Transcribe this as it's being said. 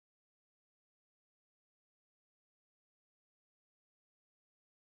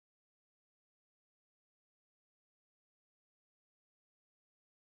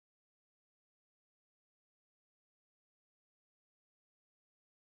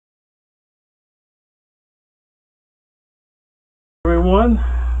everyone.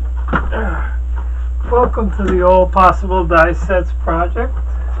 Welcome to the All Possible Die Sets project.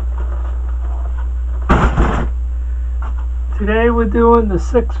 Today we're doing the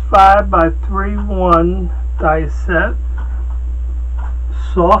 6.5 by 3.1 die set.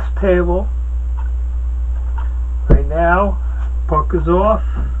 Soft table. Right now, puck is off.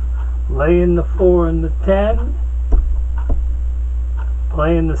 Laying the 4 and the 10.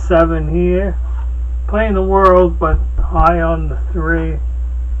 Playing the 7 here. Playing the world, but high on the 3. In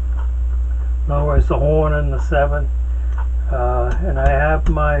other words, the horn and the 7. And I have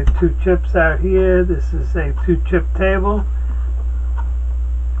my 2 chips out here. This is a 2-chip table,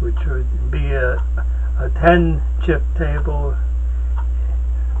 which would be a 10-chip table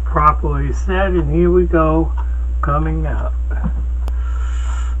properly set. And here we go, coming out.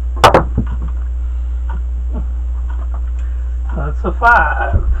 That's a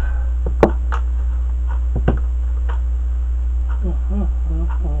 5.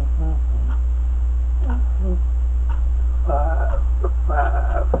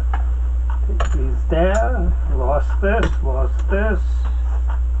 Five. Take these down. Lost this.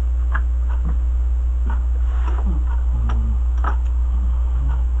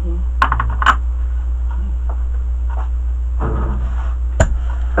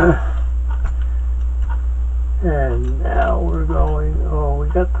 And now we're going, we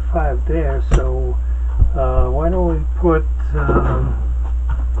got the 5 there, so why don't we put the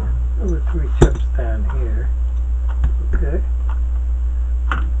 3 chips down here. Okay.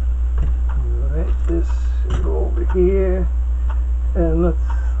 Alright, this go over here, and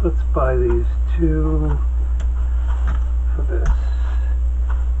let's buy these 2 for this.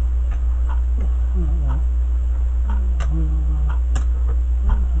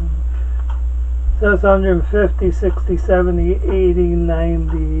 That's 150, 60, 70, 80,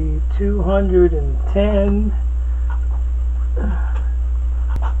 90, 210.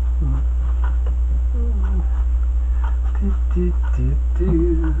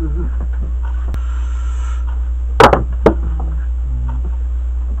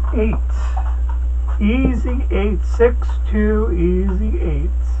 Eight. Easy 8, 6, 2, easy 8.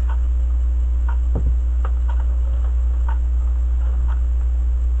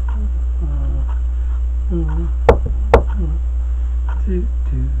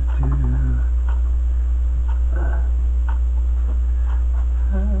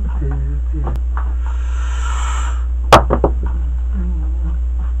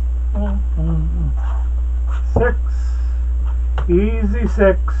 Easy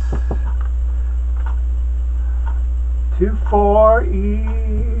 6, 2, 4,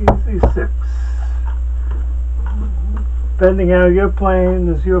 easy 6. Depending how you're playing,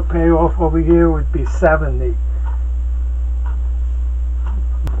 as your payoff over here would be 70.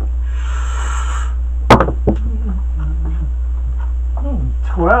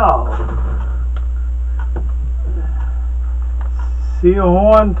 See a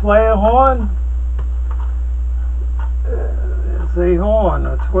horn, play a horn. There's a horn,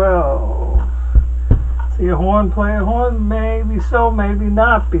 a 12. See a horn, play a horn. Maybe so, maybe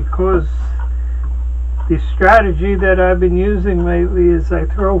not, because the strategy that I've been using lately is I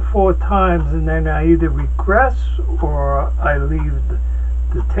throw 4 times and then I either regress or I leave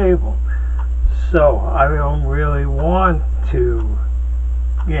the table. So I don't really want to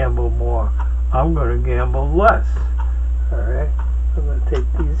gamble more. I'm going to gamble less. Alright, I'm going to take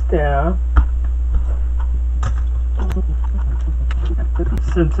these down.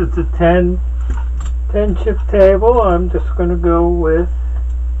 Since it's a 10 chip table, I'm just going to go with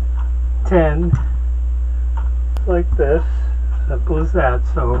 10 like this. Simple as that.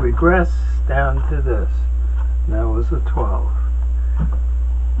 So regress down to this. And that was a 12.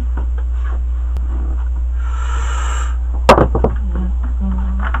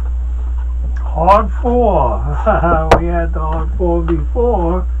 Hard 4. We had the hard 4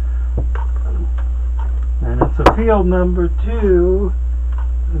 before. And it's a field number 2.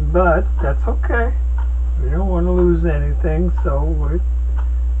 But that's okay. We don't want to lose anything, so we're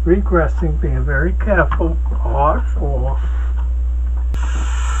regressing, being very careful. Hard 4.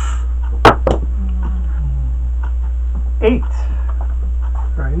 Eight.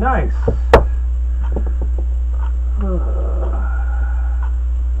 Very nice.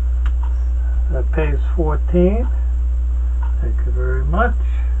 That pays 14. Thank you very much.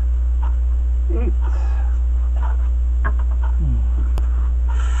 8.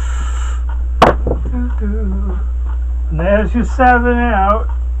 And there's your 7 out.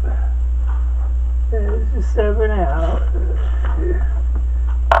 There's your 7 out.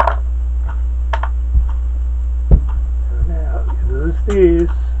 Now you lose these.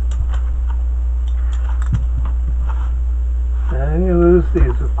 And you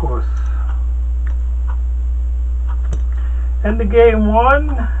into game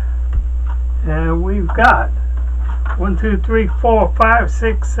one, and we've got 1, 2, 3, 4, 5,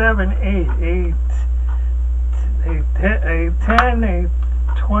 6, 7, 8, 10, 8,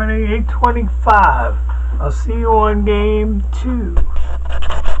 20, 8, 25. I'll see you on game two.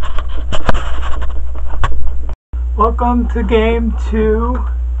 Welcome to game two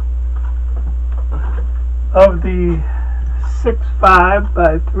of the 6-5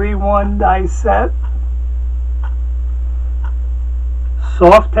 by 3-1 dice set.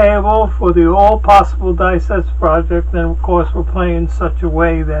 Soft table for the All Possible Dice Sets project, and of course we're playing in such a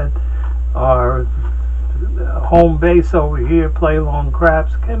way that our home base over here, Play Long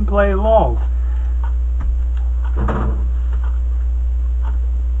Craps, can play long.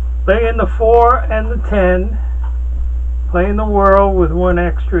 Playing the 4 and the 10. Playing the World with one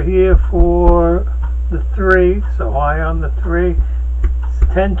extra here for the 3, so high on the 3. It's a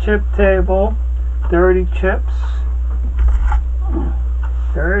 10 chip table, 30 chips.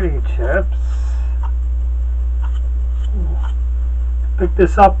 30 chips. Pick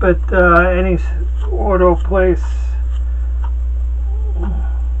this up at any auto place.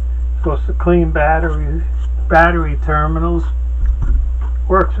 Supposed to clean battery terminals.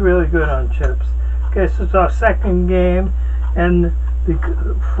 Works really good on chips. Okay, so it's our second game, and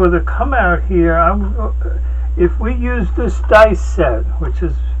for the come out here, if we use this dice set, which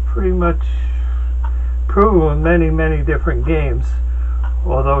is pretty much proven in many different games,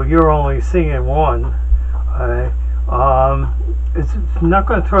 although you're only seeing one, it's not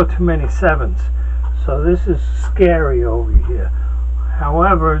going to throw too many 7s. So this is scary over here.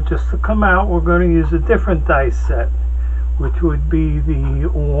 However, just to come out, we're going to use a different dice set, which would be the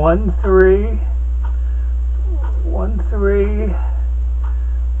 1-3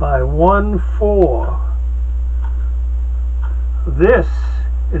 by 1-4. This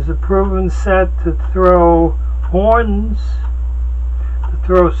is a proven set to throw horns, to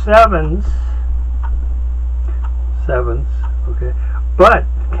throw 7s, okay, but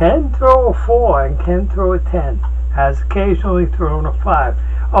can throw a 4 and can throw a 10. Has occasionally thrown a 5.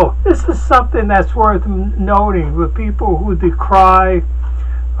 Oh, this is something that's worth noting with people who decry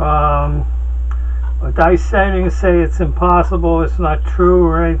dice setting, say it's impossible, it's not true,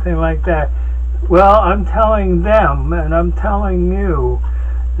 or anything like that. Well, I'm telling them, and I'm telling you,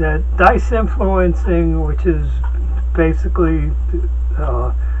 that dice influencing, which is basically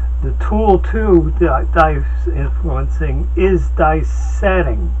the tool to dice influencing, is dice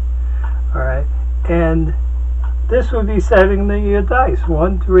setting. Alright, and this would be setting your dice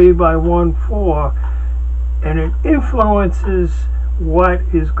 1-3 by 1-4, and it influences what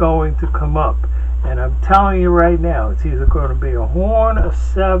is going to come up. And I'm telling you right now, it's either going to be a horn, a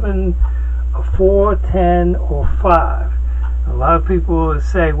 7, a 4, 10, or 5. A lot of people will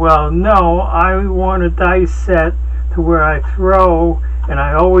say, well, no, I want a dice set to where I throw and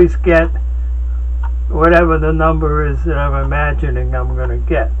I always get whatever the number is that I'm imagining I'm going to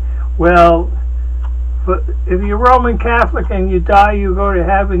get. Well, but if you're Roman Catholic and you die, you go to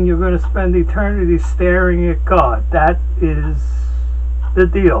heaven, you're going to spend eternity staring at God. That is the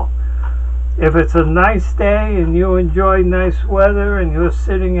deal. If it's a nice day and you enjoy nice weather and you're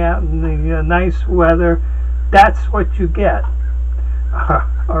sitting out in the nice weather, that's what you get.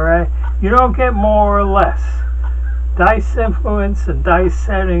 Alright? You don't get more or less. Dice influence and dice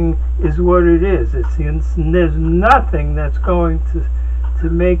setting is what it is. There's nothing that's going to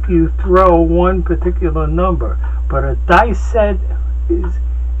make you throw one particular number. But a dice set,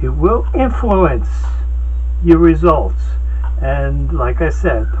 it will influence your results. And like I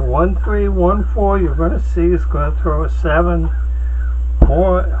said, the 1-3, 1-4, you're going to see it's going to throw a 7,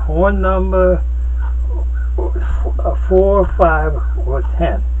 horn number, a 4, 5, or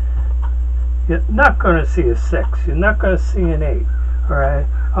 10. You're not going to see a 6. You're not going to see an 8. All right.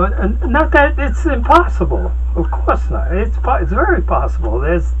 Not that it's impossible. Of course not. It's very possible.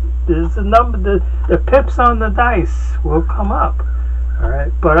 There's a number. The pips on the dice will come up. All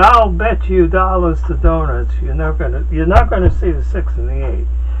right. But I'll bet you dollars to donuts you're not gonna see the 6 and the 8.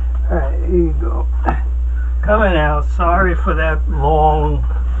 All right. Here you go. Coming out. Sorry for that long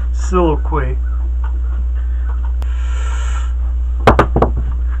soliloquy.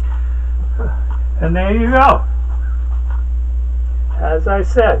 And there you go. As I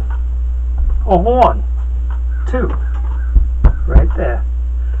said, a horn, 2, right there.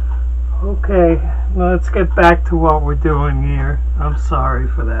 Okay, well, let's get back to what we're doing here. I'm sorry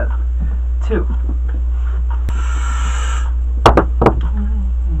for that. 2.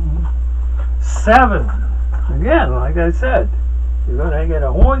 7. Again, like I said, you're going to get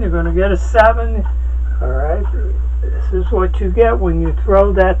a horn, you're going to get a 7. All right, this is what you get when you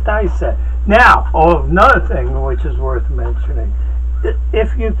throw that dice set. Now, another thing which is worth mentioning,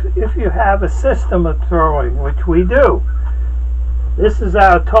 if you have a system of throwing, which we do, this is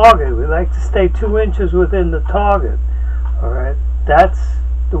our target. We like to stay 2 inches within the target. All right, that's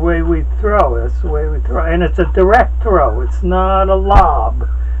the way we throw. That's the way we throw, and it's a direct throw. It's not a lob.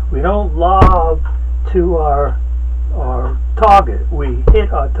 We don't lob to our target. We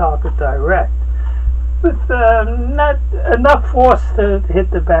hit our target direct with not enough force to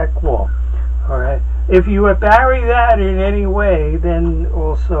hit the back wall. All right. If you vary that in any way, then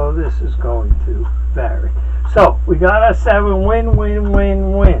also this is going to vary. So we got our 7. Win, win,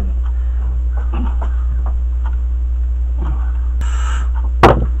 win, win.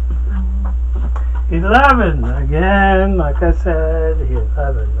 $11 again, like I said,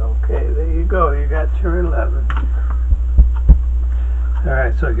 11. Okay, there you go. You got your 11. All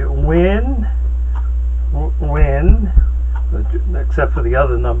right, so you get win, win, except for the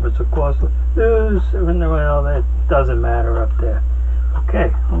other numbers, of course. Lose, well, that doesn't matter up there.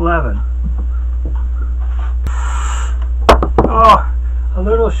 Okay, 11. Oh, a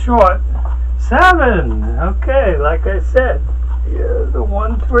little short. 7. Okay, like I said, yeah, the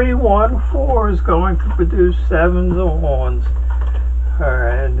 1, 3, 1, 4 is going to produce 7s of horns.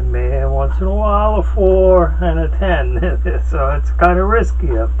 Alright, and man, once in a while a 4 and a 10. So it's kind of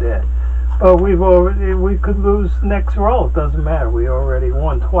risky up there. But we could lose next roll. It doesn't matter. We already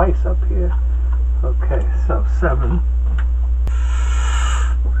won twice up here. Okay, so 7.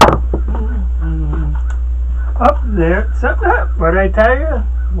 Up there. So, what I tell you?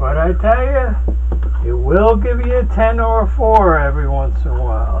 What I tell you? It will give you a 10 or a 4 every once in a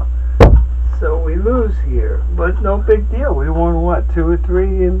while. So we lose here, but no big deal. We won what, 2 or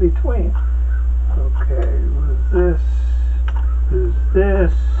 3 in between. Okay, lose this, lose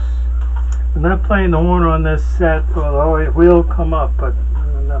this. I'm not playing the horn on this set, although it will come up, but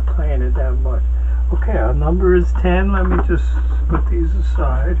I'm not playing it that much. Okay, our number is 10. Let me just put these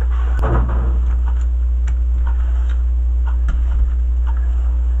aside.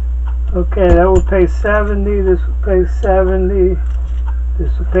 Okay, that will pay 70. This will pay 70.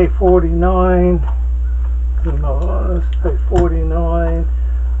 This will pay 49. No, let's pay 49.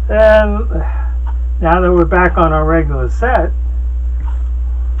 And now that we're back on our regular set,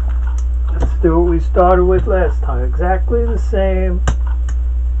 let's do what we started with last time. Exactly the same.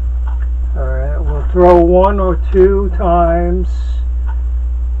 Alright, we'll throw 1 or 2 times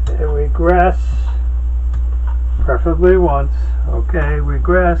and regress, preferably once. Okay,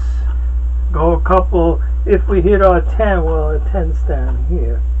 regress. Go a couple. If we hit our 10, well, our 10's down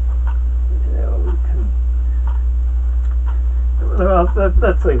here. You know, we can. Well,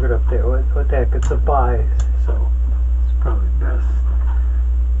 let's leave it up there. What the heck? It's a buy, so it's probably best.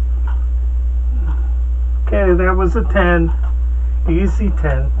 Okay, that was a 10. Easy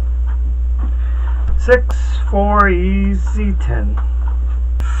 10. 6, 4, easy 10.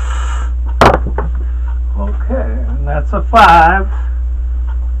 Okay, and that's a 5.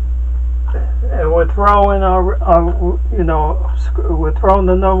 And we're throwing our you know, we're throwing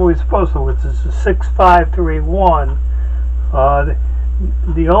the number we're supposed to, which is a 6, 5, 3, 1.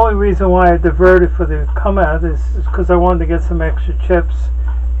 The only reason why I diverted for the come out is because I wanted to get some extra chips,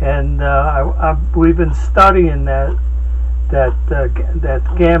 and we've been studying that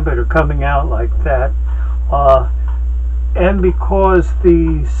gambit or coming out like that, and because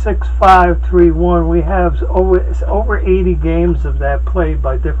the 6, 5, 3, 1, we have over 80 games of that played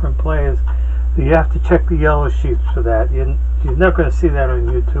by different players. You have to check the yellow sheets for that. You're not going to see that on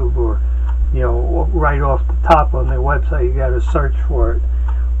YouTube or, you know, right off the top on their website. You got to search for it.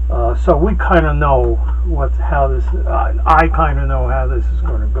 So we kind of know how this. I kind of know how this is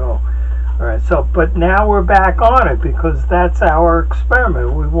going to go. All right. So, but now we're back on it because that's our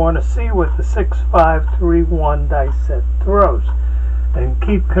experiment. We want to see what the 6, 5, 3, 1 dice set throws, and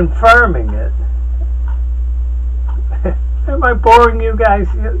keep confirming it. Am I boring you guys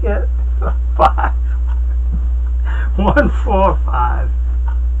yet? 5. 1, 4, 5.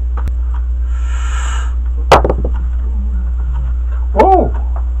 Whoa!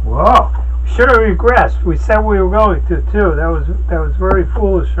 Whoa! We should have regressed. We said we were going to too. That was very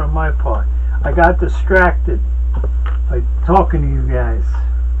foolish on my part. I got distracted by talking to you guys.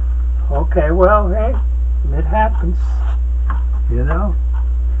 Okay, well, hey, it happens. You know,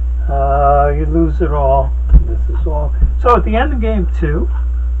 you lose it all. This is all. So at the end of game 2.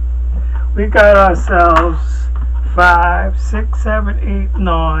 We got ourselves 5, 6, 7, 8,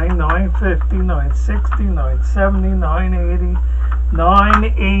 9, 950, 960, 970, 980,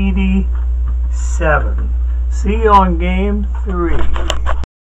 987. See you on game 3.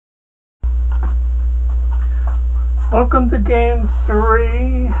 Welcome to game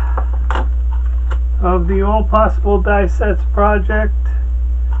 3 of the All Possible Die Sets project.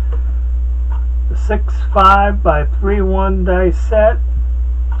 The 6-5 by 3-1 die set.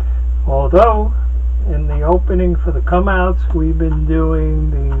 Although in the opening for the come-outs we've been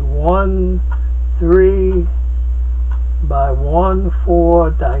doing the 1-3 by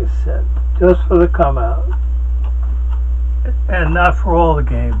 1-4 die set, just for the come-out, and not for all the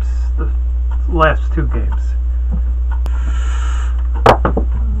games, the last 2 games.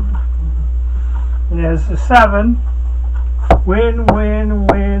 And there's the 7. Win, win,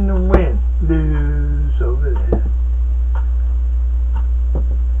 win, win. Lose over there.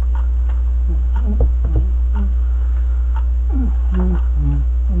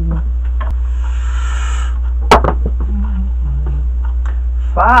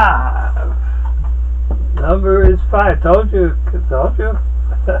 Five. Number is 5. Told you.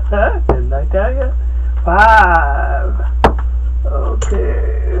 Didn't I tell you? 5. Okay.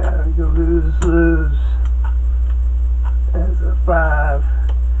 You lose. There's a 5.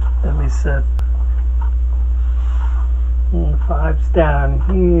 Let me set 5's down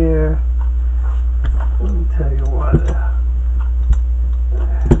here. Let me tell you what.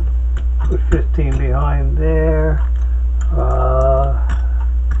 Put 15 behind there.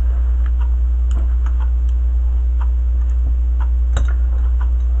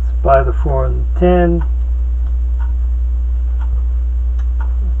 Let's buy the 4 and the 10.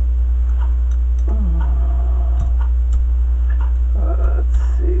 Let's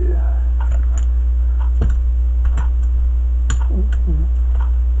see.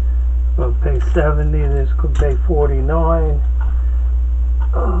 Going to pay 70. This could pay 49.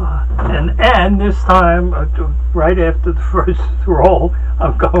 And this time, right after the first roll,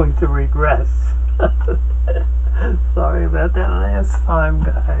 I'm going to regress. Sorry about that last time,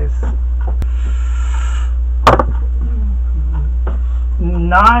 guys.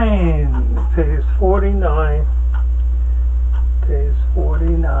 9 pays 49. Pays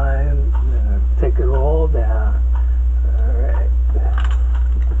 49. Take it all down. All right.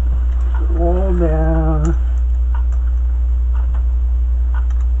 All down.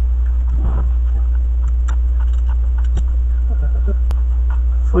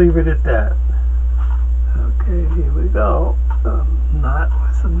 Let's leave it at that. Okay, here we go. Not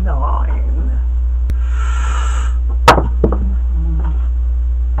with a 9.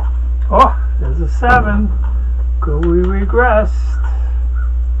 Oh, there's a 7. Could we regressed?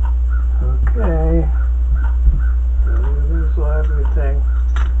 Okay. Lose everything.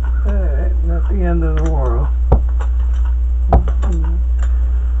 Alright, not the end of the world.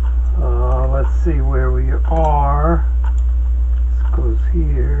 Let's see where we are. This goes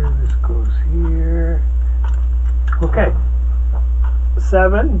here, this goes here. Okay.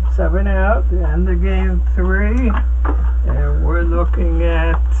 7 out, end of game 3. And we're looking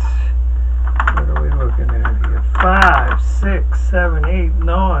at, what are we looking at here? 5, 6, 7, 8,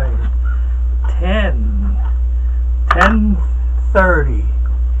 9, 10, 10:30.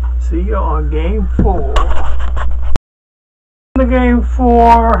 See you on game 4. The game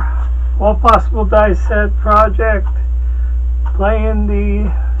 4, All Possible Die Set project, playing the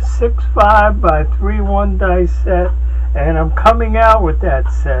 6-5 by 3-1 die set, and I'm coming out with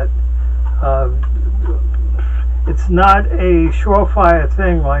that set. It's not a surefire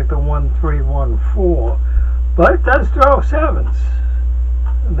thing like the 1-3-1-4, but it does throw 7s.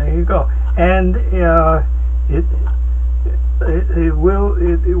 And there you go. And it will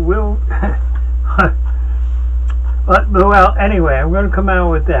well, anyway, I'm going to come out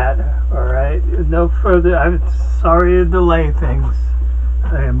with that. All right, no further. I'm sorry to delay things.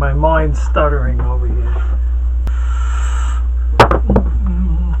 My mind's stuttering over here.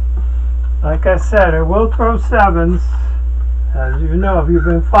 Like I said, it will throw 7s. As you know, if you've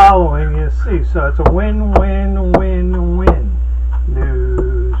been following, you see. So it's a win, win, win, win.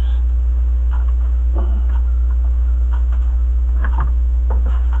 Lose.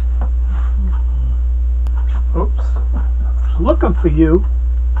 Oops. I was looking for you.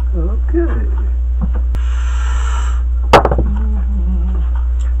 Okay.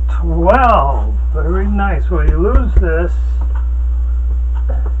 12. Very nice. Well, you lose this.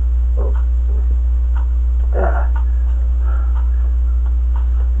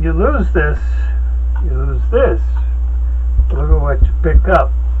 You lose this. You lose this. Look at what you pick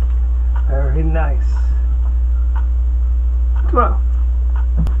up. Very nice. 12.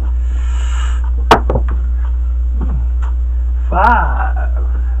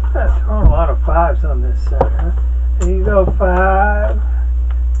 5. That's throwing a lot of 5s on this set, huh? There you go, 5.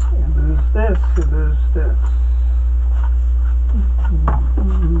 You lose this, you lose this.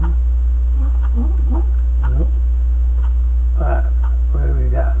 Nope.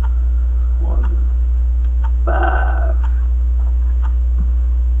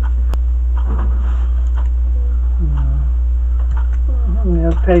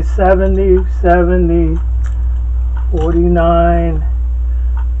 going to pay 70, 70, 49.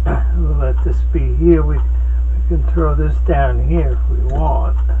 We'll let this be here. We can throw this down here if we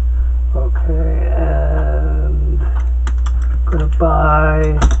want. Okay, and I'm going to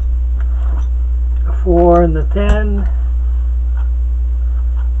buy the 4 and the 10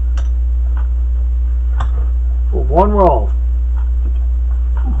 for one roll.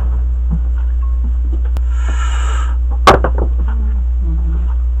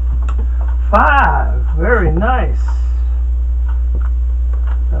 Five, very nice.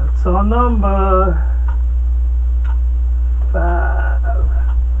 That's our number.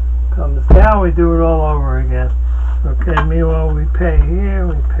 5 comes down. We do it all over again. Okay. Meanwhile, we pay here.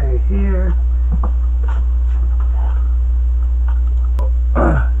 We pay here.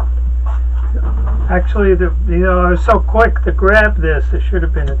 Actually, I was so quick to grab this. It should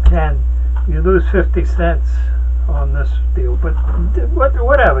have been a 10. You lose 50 cents on this deal, but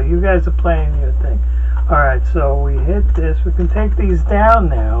whatever. You guys are playing your thing. All right, so we hit this. We can take these down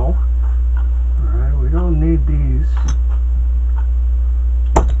now. All right, we don't need these.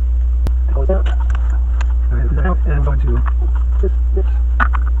 All right, and I'm going to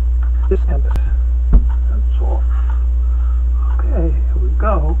this end. That's off. Okay, here we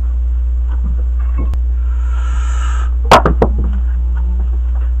go.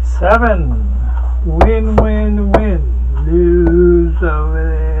 Seven. Win, win, win. Lose over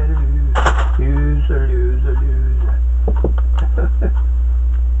there. Lose, loser, loser, loser.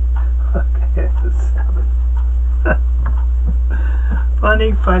 Okay, 7.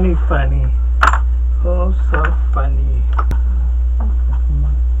 Funny, funny, funny. Oh, so funny.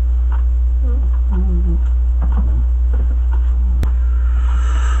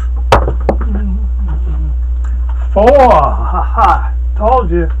 4. Haha.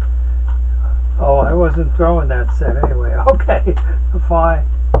 Told you. Oh, I wasn't throwing that set anyway. Okay, fine.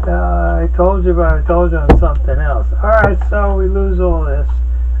 I told you, but I told you on something else. Alright, so we lose all this.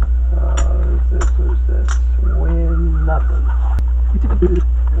 This was this. Win nothing.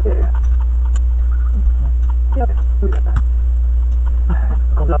 Yeah.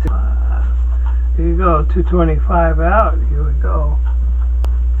 Here you go, 225 out. Here we go.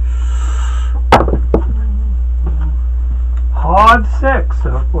 Hard 6.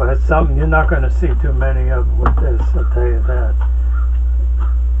 Well, it's something you're not going to see too many of with this, I'll tell you that.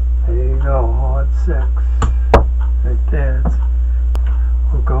 There you go, hard 6. Right there.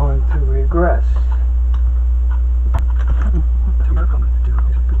 We're going to regress.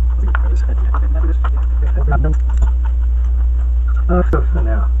 That's it for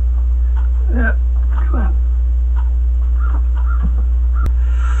now. Yeah, come on.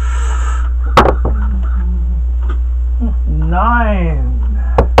 Nine.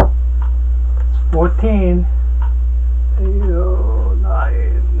 It's 14. There you go.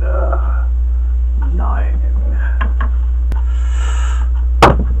 9. 9.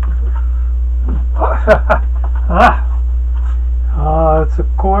 It's a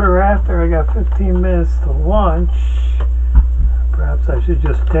quarter after. I got 15 minutes to lunch. Perhaps I should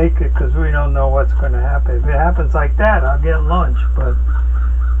just take it because we don't know what's going to happen. If it happens like that, I'll get lunch. But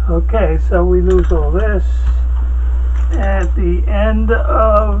okay, so we lose all this. At the end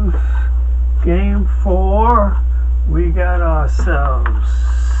of game 4, we got ourselves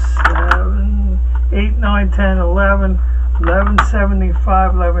 7, 8, 9, 10, 11,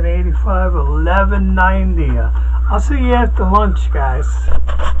 1175, 1185, 1190. I'll see you after lunch, guys.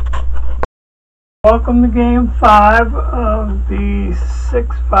 Welcome to game 5 of the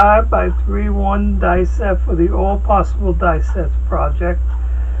 6-5 by 3-1 dice set for the All Possible Dice Sets project,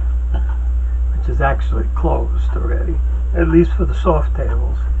 which is actually closed already, at least for the soft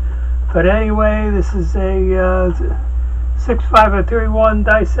tables. But anyway, this is a 6-5 by 3-1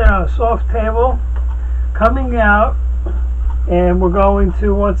 dice set on a soft table coming out, and we're going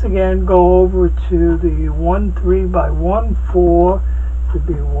to once again go over to the 1-3 by 1-4 to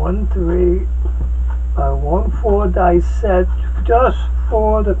be 1-3 by 1-4 dice set just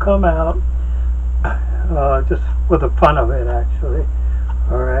for the come out, just for the fun of it actually.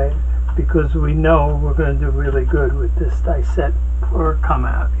 Alright, because we know we're going to do really good with this dice set for a come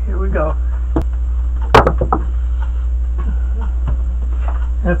out. Here we go.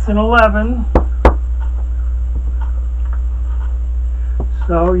 That's an 11.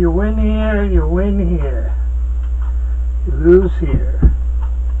 So you win here, you win here. You lose here.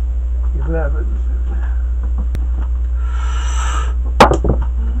 11.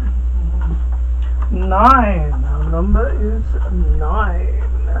 9. Our number is 9.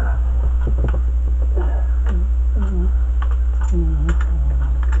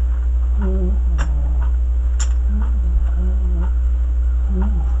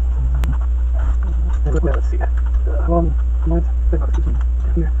 see. Mine's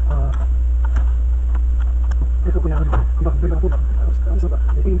here.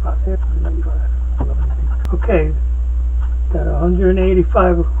 Okay, got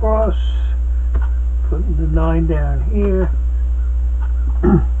 185 across. Putting the 9 down here.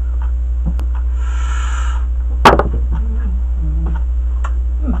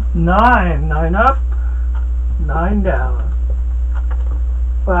 9 up, 9 down.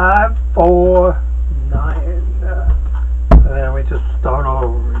 5, 4, 9. And then we just start all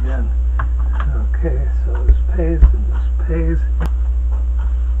over again. Okay, so this pays and this pays.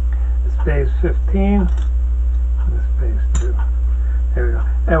 This pays 15. And this pays 2. There we go.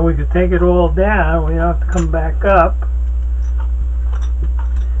 And we could take it all down. We don't have to come back up.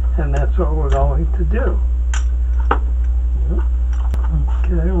 And that's what we're going to do.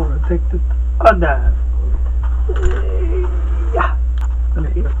 Okay, we're going to take the down. Yeah. Let me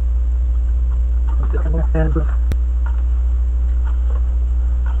eat it. And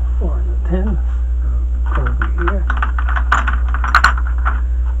 4 and 10. Over here.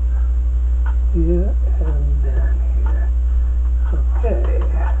 Here and then here. Okay.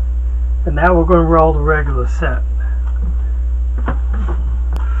 And now we're going to roll the regular set.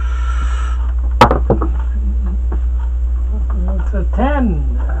 It's a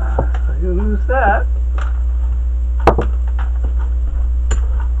 10. So you lose that.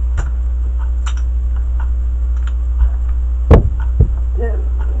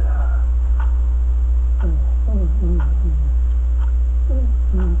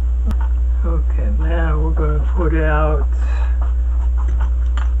 Okay, now we're going to put out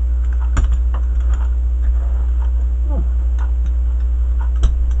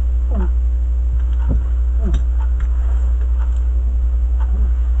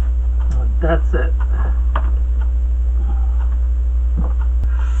that's it.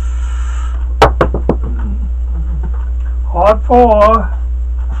 Hard 4.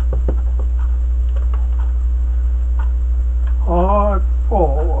 Hard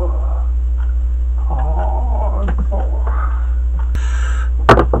 4. Hard 4.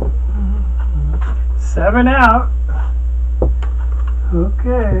 7 out.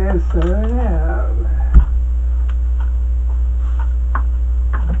 Okay, 7 out.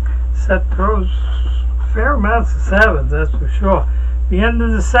 Set throws fair amounts of 7s, that's for sure. The end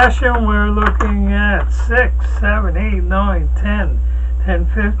of the session, we're looking at 6, 7, 8, 9, 10,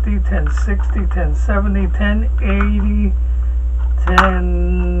 1050, 1060, 1070, 1080,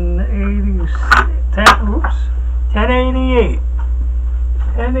 1088.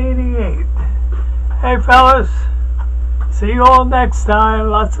 1088. Hey fellas, see you all next time.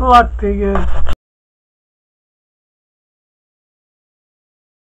 Lots of luck to you.